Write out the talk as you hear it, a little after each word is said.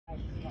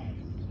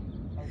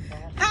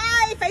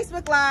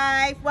Facebook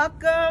Live.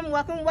 Welcome,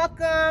 welcome,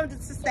 welcome.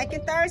 This is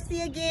Second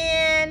Thursday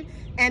again.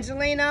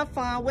 Angelina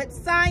Fun with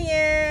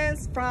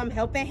Science from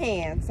Helping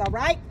Hands, all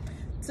right?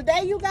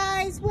 Today, you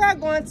guys, we are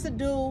going to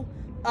do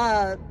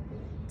a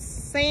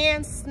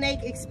sand snake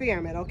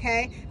experiment,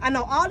 okay? I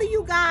know all of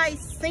you guys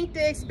synced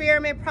the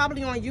experiment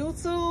probably on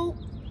YouTube.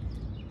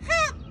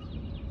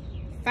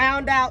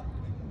 Found out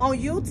on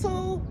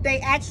YouTube, they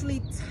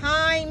actually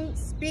time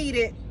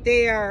speeded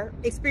their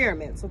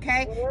experiments,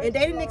 okay? And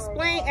they didn't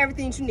explain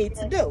everything you need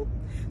to do.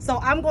 So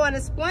I'm going to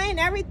explain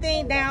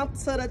everything down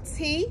to the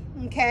T,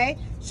 okay?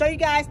 Show you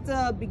guys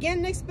the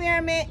beginning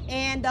experiment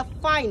and the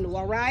final,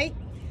 all right?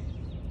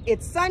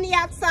 It's sunny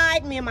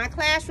outside. Me and my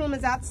classroom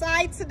is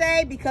outside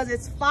today because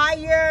it's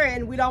fire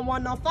and we don't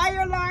want no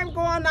fire alarm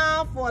going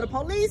off or the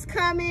police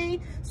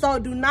coming. So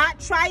do not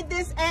try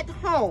this at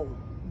home.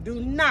 Do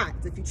not.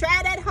 If you try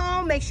it at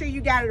home, make sure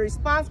you got a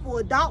responsible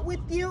adult with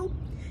you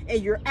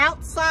and you're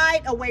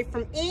outside away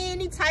from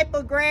any type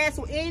of grass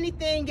or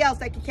anything else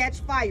that can catch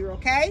fire,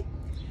 okay?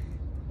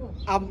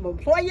 I'm an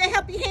employee at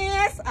Helping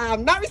Hands.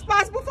 I'm not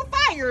responsible for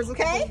fires,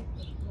 okay?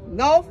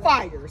 No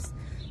fires.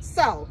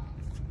 So,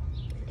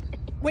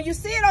 when you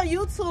see it on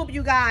YouTube,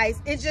 you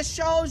guys, it just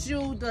shows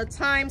you the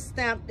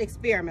time-stamped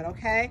experiment,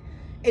 okay?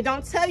 It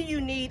don't tell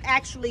you need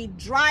actually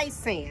dry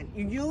sand.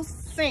 You use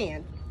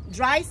sand.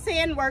 Dry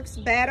sand works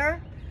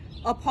better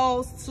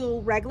opposed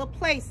to regular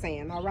play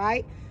sand, all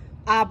right?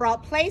 I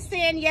brought play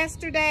sand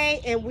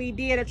yesterday and we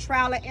did a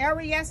trial and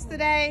error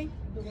yesterday.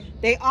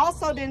 They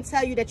also didn't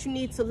tell you that you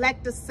need to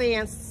let the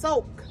sand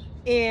soak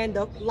in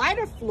the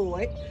lighter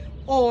fluid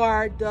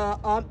or the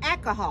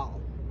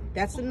alcohol.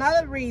 That's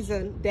another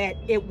reason that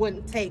it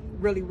wouldn't take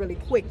really, really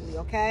quickly,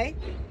 okay?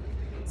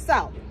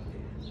 So,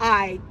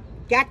 I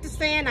got the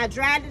sand, I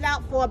dried it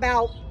out for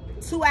about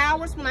 2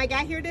 hours when I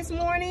got here this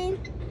morning.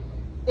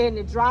 And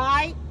it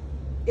dried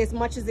as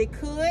much as it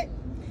could.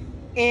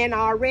 And I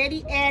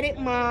already added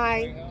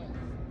my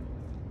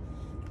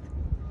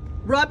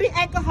rubbing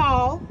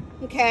alcohol,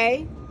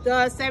 okay?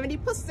 The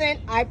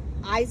 70%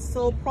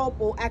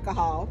 isopropyl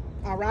alcohol,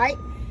 all right?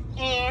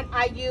 And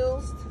I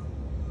used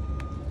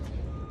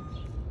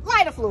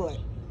lighter fluid,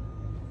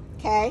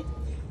 okay?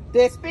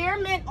 The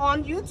experiment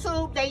on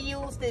YouTube, they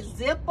used this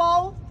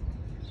Zippo,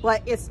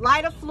 but it's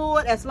lighter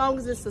fluid. As long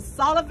as it's a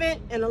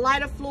solvent and a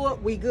lighter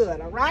fluid, we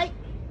good, all right?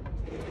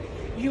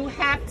 You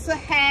have to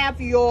have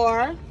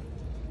your,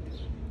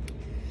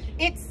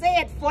 it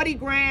said 40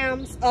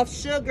 grams of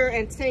sugar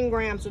and 10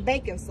 grams of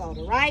baking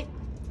soda, right?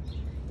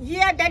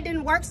 Yeah, that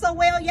didn't work so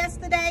well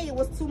yesterday. It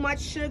was too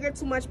much sugar,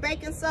 too much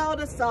baking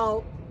soda.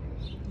 So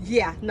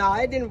yeah, no,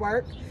 it didn't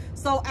work.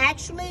 So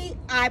actually,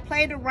 I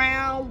played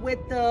around with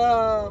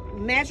the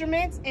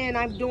measurements and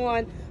I'm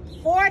doing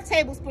 4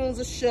 tablespoons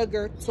of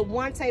sugar to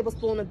 1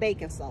 tablespoon of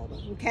baking soda,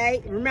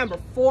 okay? Remember,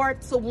 4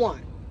 to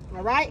 1,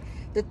 all right?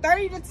 The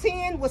 30 to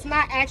 10 was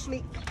not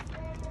actually,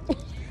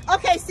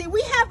 okay, see,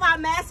 we have our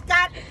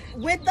mascot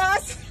with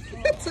us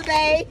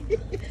today.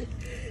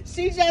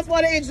 She just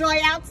want to enjoy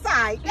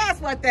outside.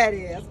 That's what that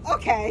is,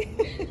 okay.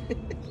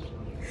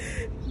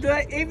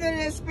 Even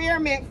the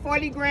experiment,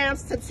 40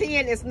 grams to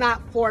 10 is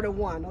not 4 to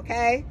 1,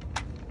 okay?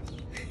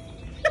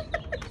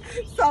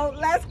 So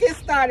let's get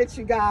started,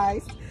 you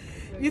guys.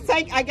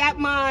 I got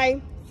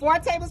my 4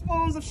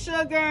 tablespoons of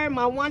sugar,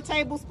 my 1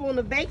 tablespoon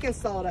of baking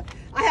soda.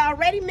 I have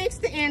already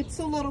mixed it in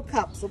 2 little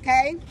cups,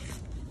 okay?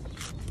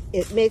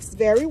 It mixed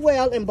very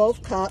well in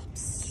both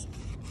cups.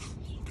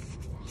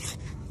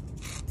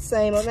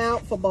 Same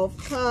amount for both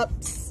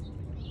cups.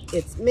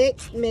 It's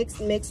mixed,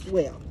 mixed, mixed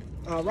well.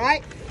 All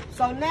right?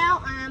 So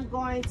now I'm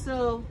going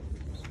to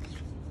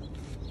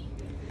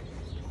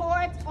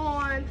pour it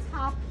on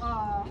top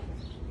of,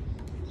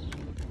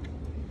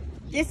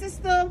 this is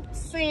the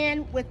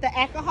sand with the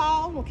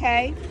alcohol,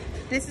 okay?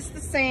 This is the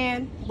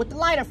sand with the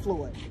lighter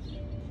fluid.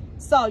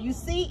 So you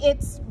see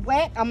it's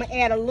wet. I'm gonna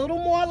add a little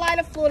more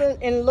lighter fluid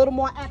and a little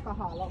more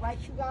alcohol, all right,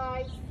 you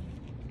guys?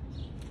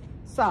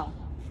 So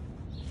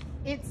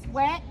it's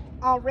wet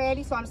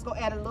already, so I'm just gonna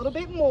add a little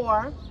bit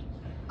more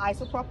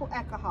isopropyl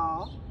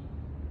alcohol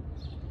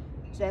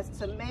just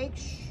to make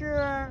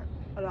sure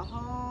the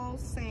whole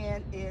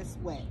sand is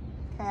wet,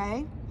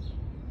 okay?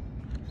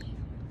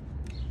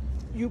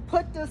 You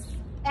put this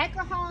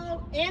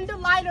alcohol and the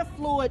lighter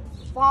fluid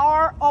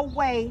far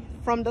away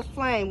from the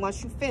flame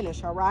once you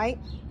finish, all right?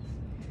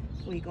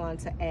 We're going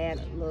to add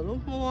a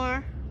little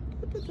more.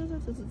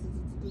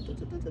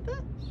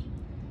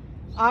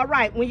 All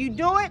right, when you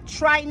do it,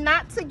 try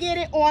not to get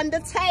it on the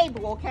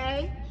table,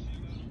 okay?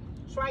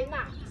 Try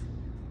not.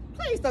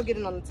 Please don't get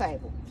it on the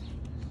table.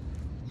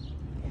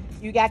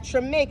 You got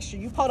your mixture.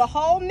 You put a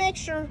whole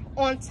mixture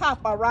on top,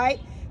 all right?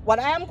 What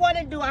I'm going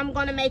to do, I'm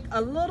going to make a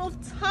little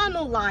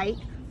tunnel light,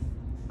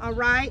 all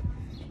right,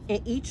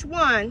 in each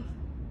one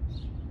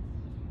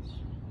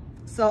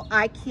so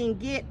I can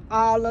get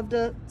all of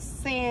the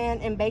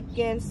sand and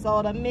baking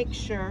soda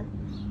mixture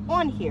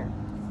on here,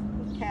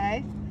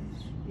 okay?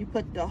 You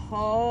put the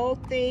whole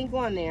thing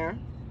on there.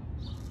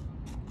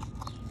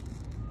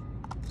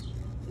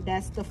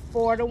 That's the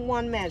 4 to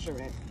 1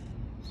 measurement.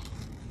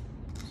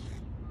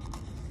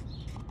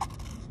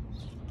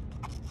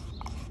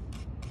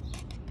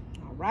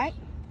 right?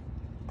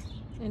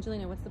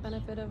 Angelina, what's the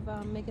benefit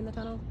of making the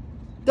tunnel?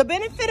 The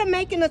benefit of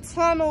making a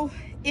tunnel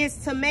is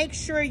to make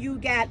sure you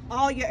got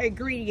all your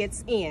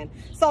ingredients in.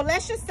 So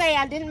let's just say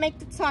I didn't make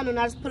the tunnel and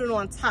I just put it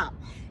on top.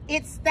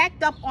 It's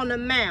stacked up on a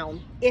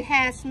mound. It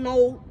has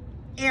no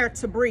air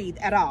to breathe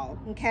at all,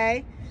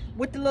 okay?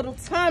 With the little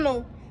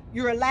tunnel,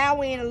 you're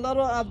allowing a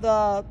little of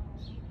the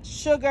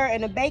sugar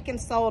and the baking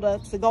soda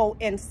to go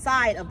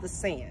inside of the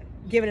sand,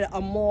 giving it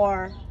a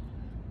more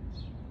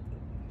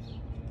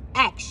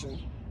action.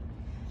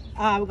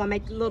 We're gonna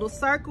make a little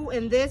circle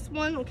in this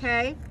one,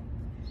 okay?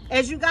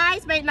 As you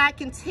guys may not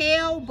can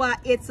tell, but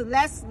it's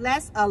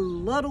a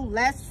little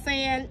less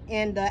sand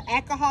in the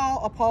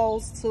alcohol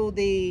opposed to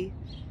the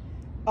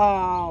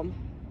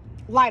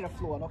lighter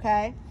fluid,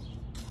 okay?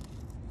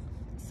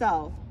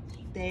 So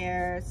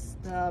there's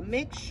the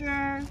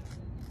mixture.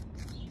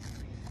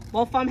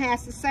 Both of them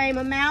has the same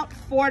amount,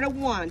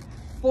 4-to-1.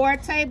 4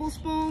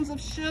 tablespoons of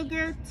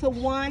sugar to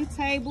 1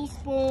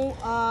 tablespoon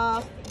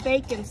of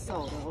baking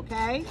soda,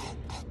 okay?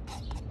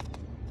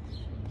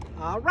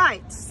 All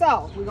right,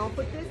 so we're gonna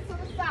put this to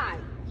the side.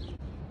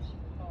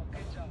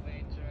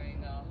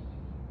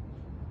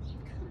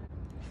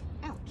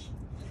 Ouch.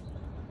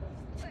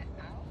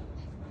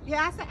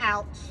 Yeah, I said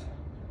ouch.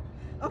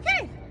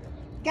 Okay,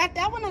 got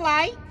that one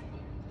alight.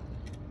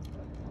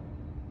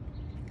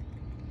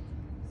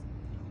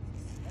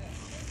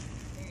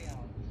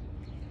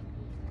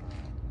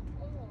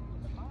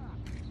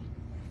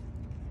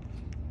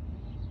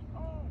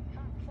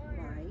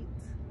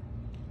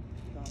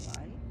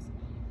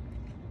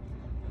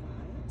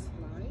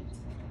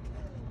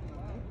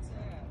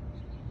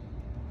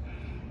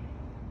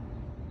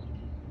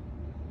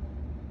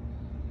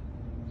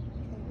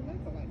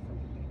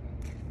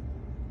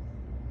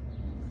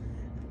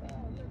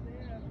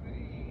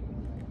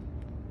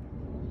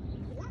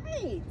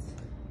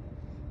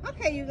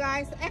 Okay, you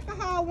guys, the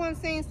alcohol one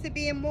seems to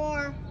be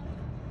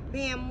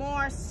being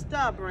more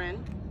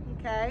stubborn.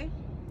 Okay,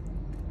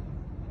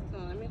 so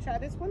let me try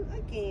this one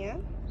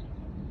again.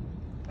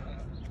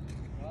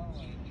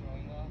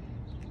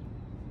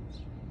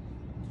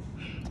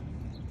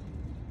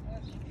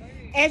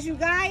 As you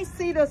guys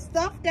see, the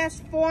stuff that's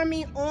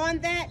forming on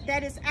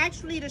that is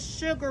actually the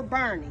sugar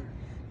burning.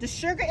 The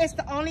sugar is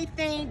the only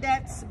thing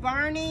that's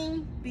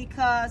burning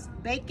because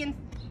baking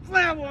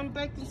flour and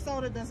baking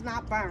soda does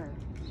not burn.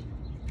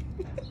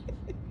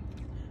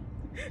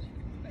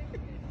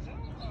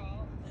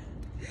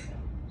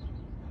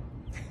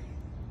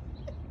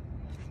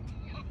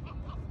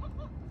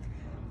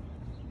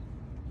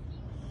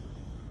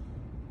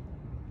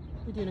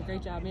 You're doing a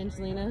great job,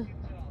 Angelina.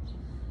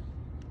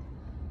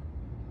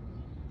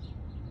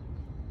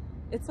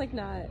 It's like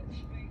not...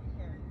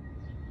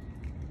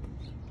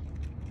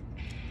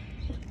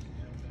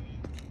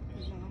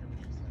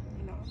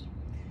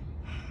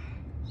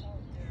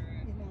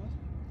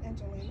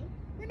 Angelina,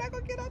 we're not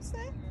gonna get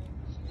upset.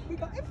 We're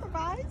gonna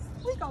improvise.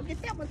 We're gonna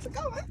get that one to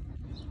going.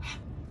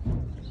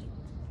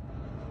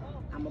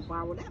 I'm gonna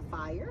borrow that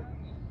fire.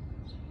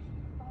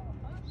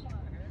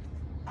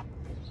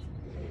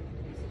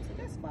 So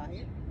that's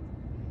fire.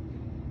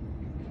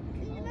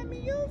 Can you let me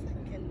use it?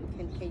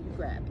 Can you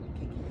grab it?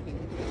 Can you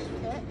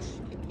catch?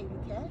 Can you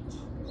catch?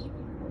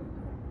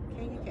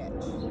 Can you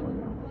catch?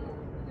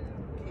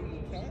 Can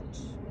you catch?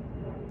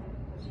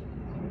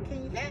 Can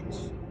you catch?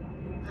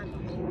 I know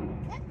how to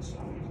catch.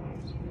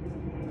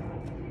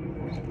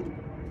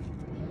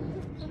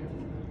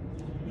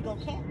 You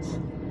gonna catch?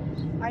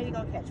 Are you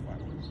gonna catch for me?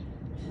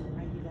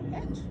 Are you gonna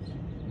catch?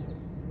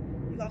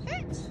 You gonna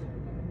catch?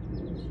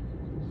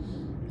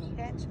 You gonna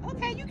catch?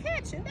 Okay, you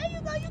catching. There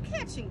you go, you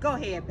catching. Go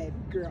ahead, baby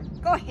girl.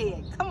 Go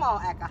ahead. Come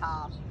on,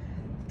 alcohol.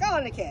 Go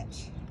on the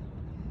catch.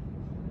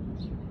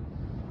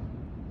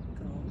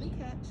 Go on the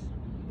catch.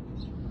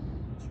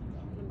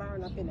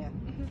 Burn up in there.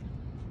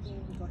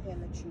 Go ahead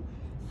and let you.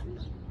 In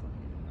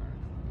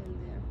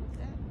there with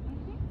that.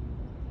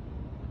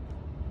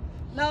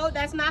 No,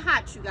 that's not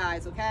hot, you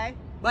guys, okay?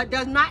 But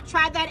do not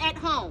try that at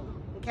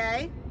home,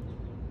 okay?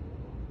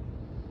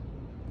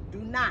 Do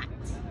not.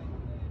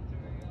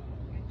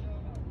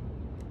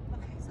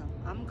 Okay, so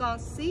I'm gonna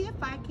see if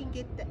I can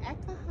get the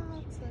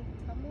alcohol to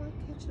come on,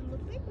 catch a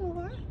little bit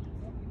more.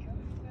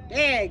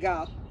 There you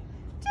go.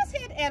 Just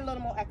hit add a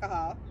little more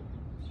alcohol.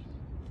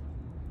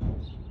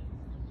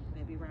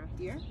 Maybe around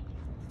here.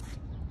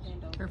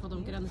 Careful,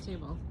 don't get on the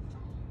table.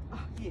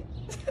 Oh, yeah.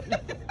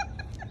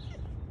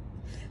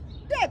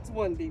 That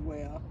wouldn't be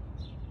well.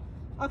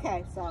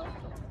 Okay, so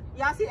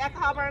y'all see the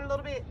alcohol burn a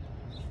little bit?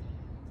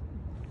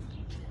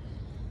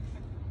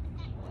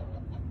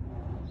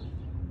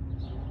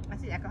 I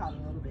see alcohol a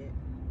little bit.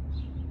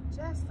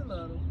 Just a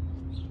little.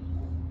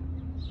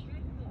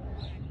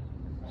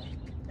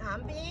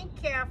 I'm being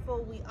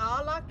careful. We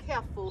all are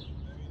careful.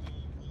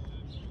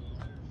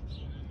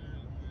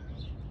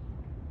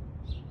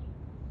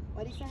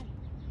 What'd he say?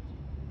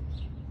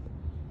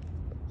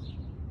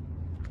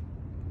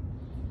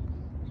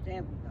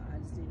 There we go. I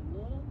just need a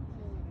little.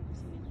 I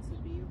just need it to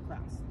be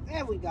across.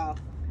 There we go.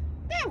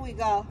 There we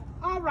go.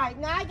 All right.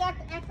 Now I got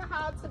the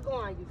alcohol to go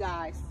on, you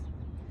guys.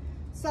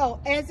 So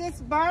as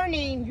it's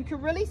burning, you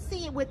can really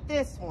see it with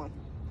this one.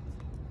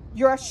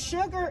 Your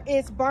sugar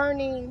is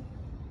burning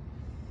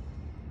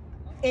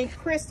and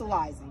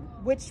crystallizing,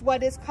 which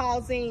what is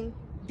causing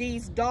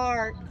these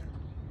dark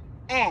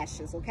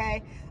ashes,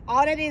 okay?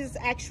 All that is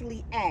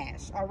actually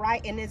ash, all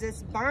right? And as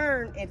it's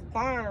burned, it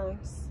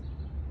burns.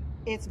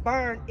 It's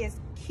burned. It's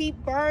keep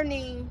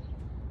burning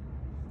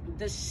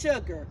the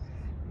sugar,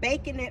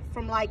 baking it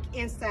from like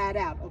inside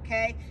out,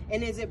 okay?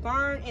 And as it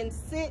burns and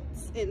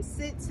sits and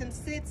sits and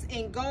sits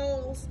and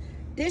goes,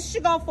 this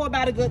should go for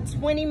about a good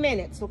 20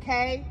 minutes,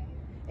 okay?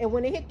 And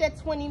when it hit that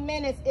 20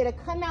 minutes, it'll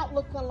come out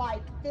looking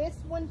like this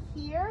one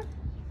here,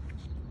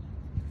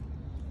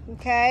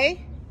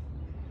 okay?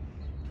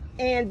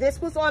 And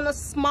this was on a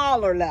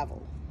smaller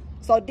level.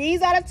 So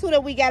these are the two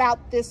that we got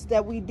out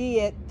that we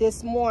did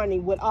this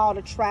morning with all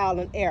the trial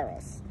and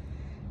errors.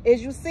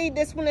 As you see,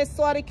 this one is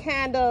sort of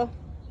kind of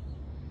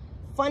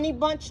funny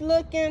bunch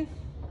looking.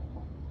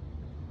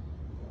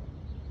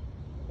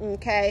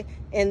 Okay,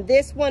 and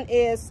this one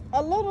is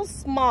a little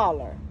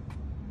smaller.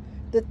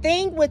 The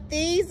thing with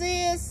these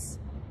is,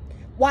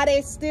 while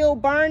they're still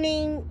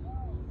burning,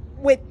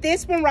 with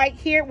this one right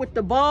here with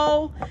the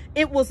bowl,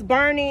 it was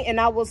burning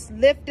and I was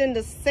lifting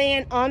the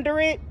sand under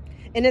it.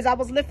 And as I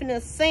was lifting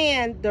the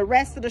sand, the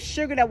rest of the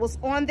sugar that was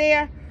on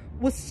there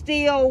was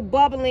still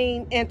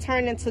bubbling and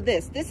turning to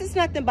this. This is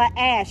nothing but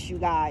ash, you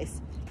guys.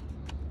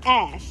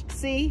 Ash.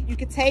 See, you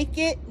can take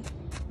it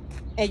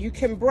and you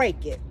can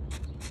break it.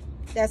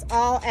 That's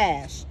all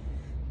ash.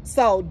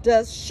 So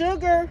the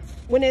sugar,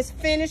 when it's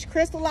finished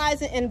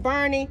crystallizing and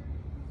burning,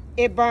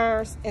 it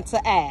burns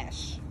into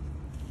ash.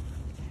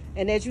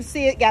 And as you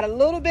see, it got a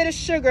little bit of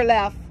sugar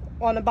left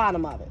on the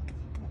bottom of it,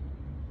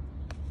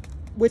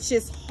 which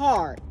is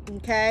hard,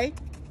 okay?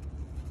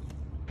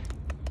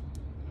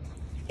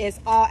 It's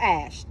all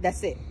ash.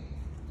 That's it.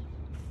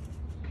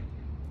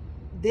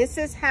 This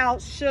is how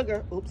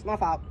sugar, oops, my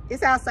fault.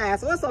 It's outside,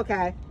 so it's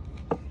okay.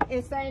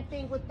 And same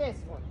thing with this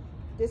one.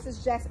 This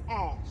is just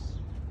ash.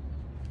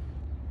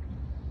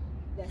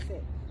 That's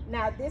it.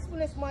 Now, this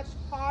one is much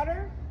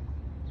harder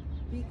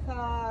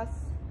because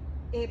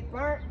it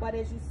burnt, but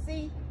as you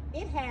see,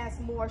 it has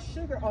more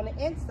sugar on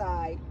the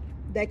inside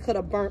that could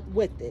have burnt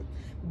with it.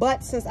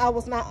 But since I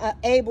was not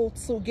able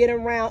to get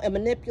around and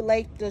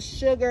manipulate the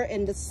sugar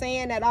and the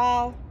sand at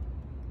all,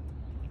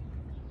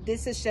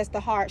 this is just the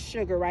hard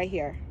sugar right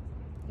here,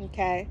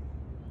 okay?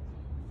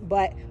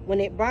 But when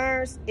it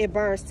burns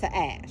to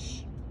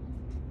ash.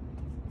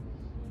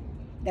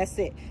 That's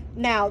it.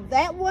 Now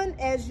that one,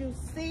 as you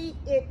see,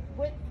 it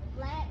went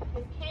flat.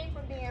 It came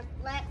from being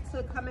flat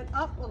to coming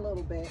up a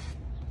little bit.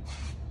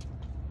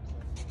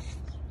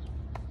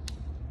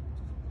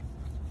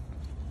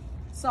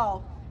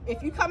 So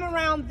if you come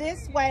around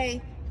this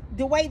way,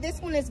 the way this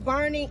one is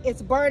burning,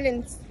 it's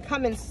burning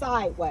coming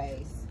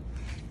sideways.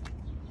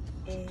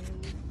 And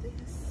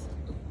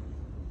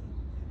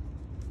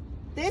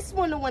this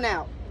one went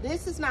out.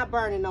 This is not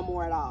burning no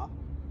more at all.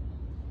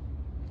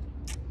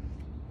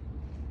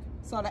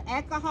 So the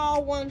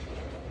alcohol one,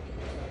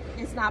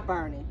 it's not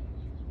burning.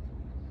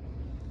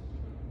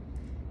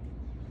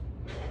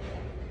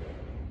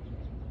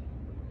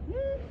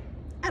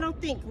 I don't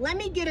think. Let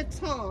me get a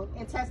tongue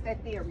and test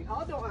that theory.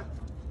 Hold on.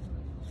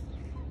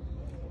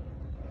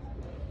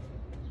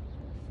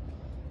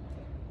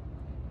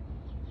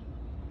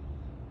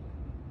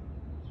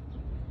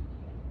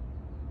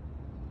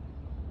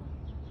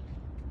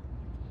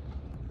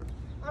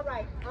 All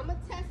right, I'm gonna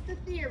test the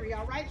theory.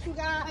 All right, you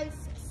guys.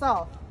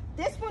 So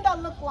this one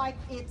don't look like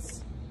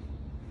it's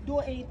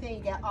doing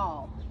anything at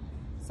all.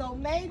 So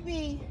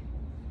maybe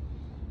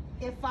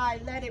if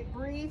I let it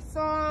breathe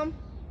some,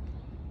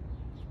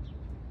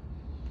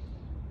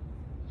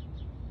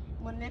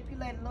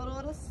 manipulate a little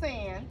of the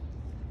sand.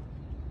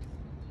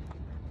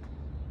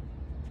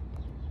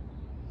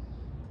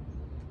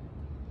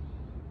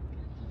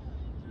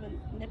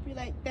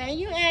 Manipulate, thank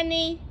you,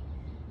 Annie.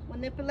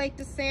 Manipulate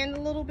the sand a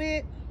little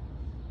bit.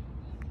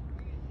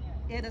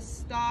 It'll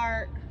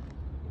start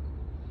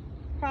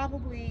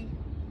probably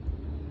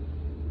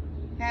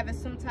having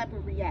some type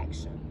of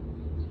reaction,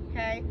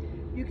 okay?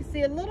 You can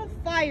see a little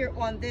fire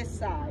on this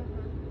side.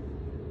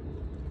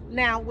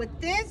 Now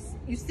with this,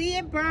 you see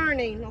it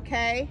burning,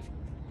 okay?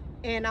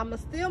 And I'm gonna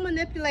still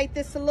manipulate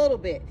this a little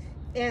bit.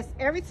 As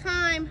every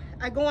time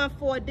I go on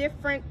for a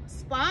different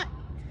spot,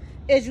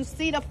 as you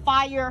see the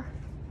fire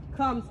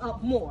comes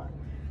up more.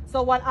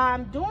 So what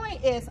I'm doing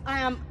is I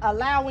am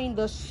allowing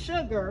the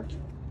sugar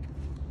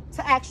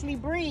to actually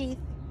breathe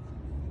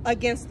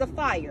against the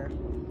fire,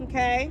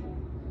 okay?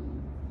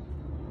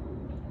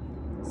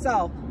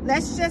 So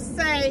let's just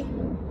say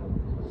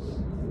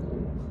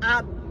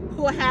I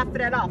pull half of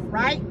that off,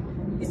 right?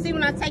 You see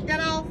when I take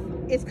that off,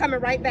 it's coming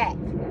right back.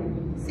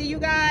 See you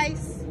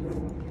guys?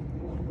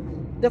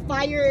 The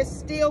fire is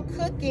still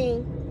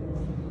cooking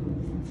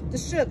the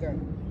sugar,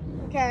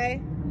 okay?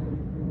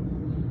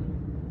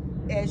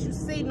 As you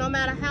see, no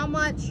matter how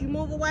much you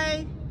move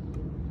away,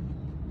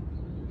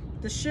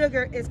 the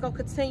sugar is gonna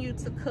continue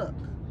to cook.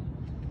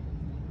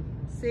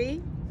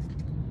 See?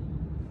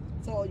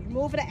 So you're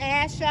moving the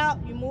ash out,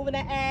 you're moving the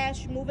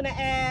ash, you're moving the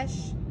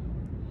ash.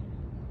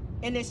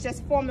 And it's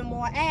just forming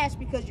more ash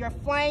because your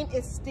flame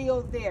is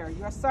still there.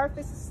 Your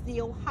surface is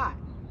still hot.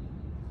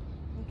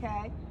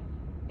 Okay?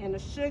 And the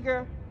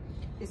sugar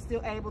is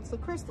still able to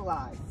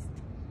crystallize.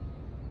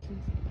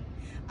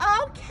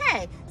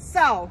 Okay,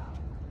 so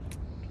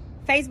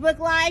Facebook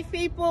Live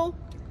people,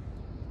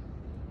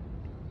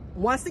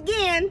 once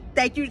again,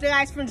 thank you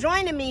guys for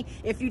joining me.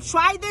 If you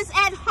try this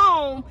at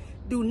home,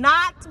 do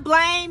not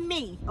blame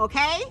me,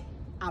 okay?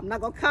 I'm not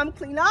gonna come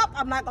clean up.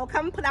 I'm not gonna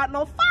come put out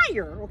no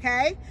fire,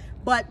 okay?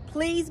 But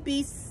please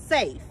be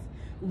safe.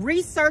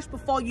 Research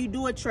before you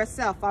do it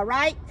yourself, all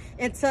right?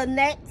 Until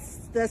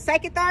the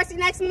second Thursday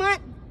next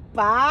month,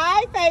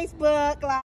 bye, Facebook Live.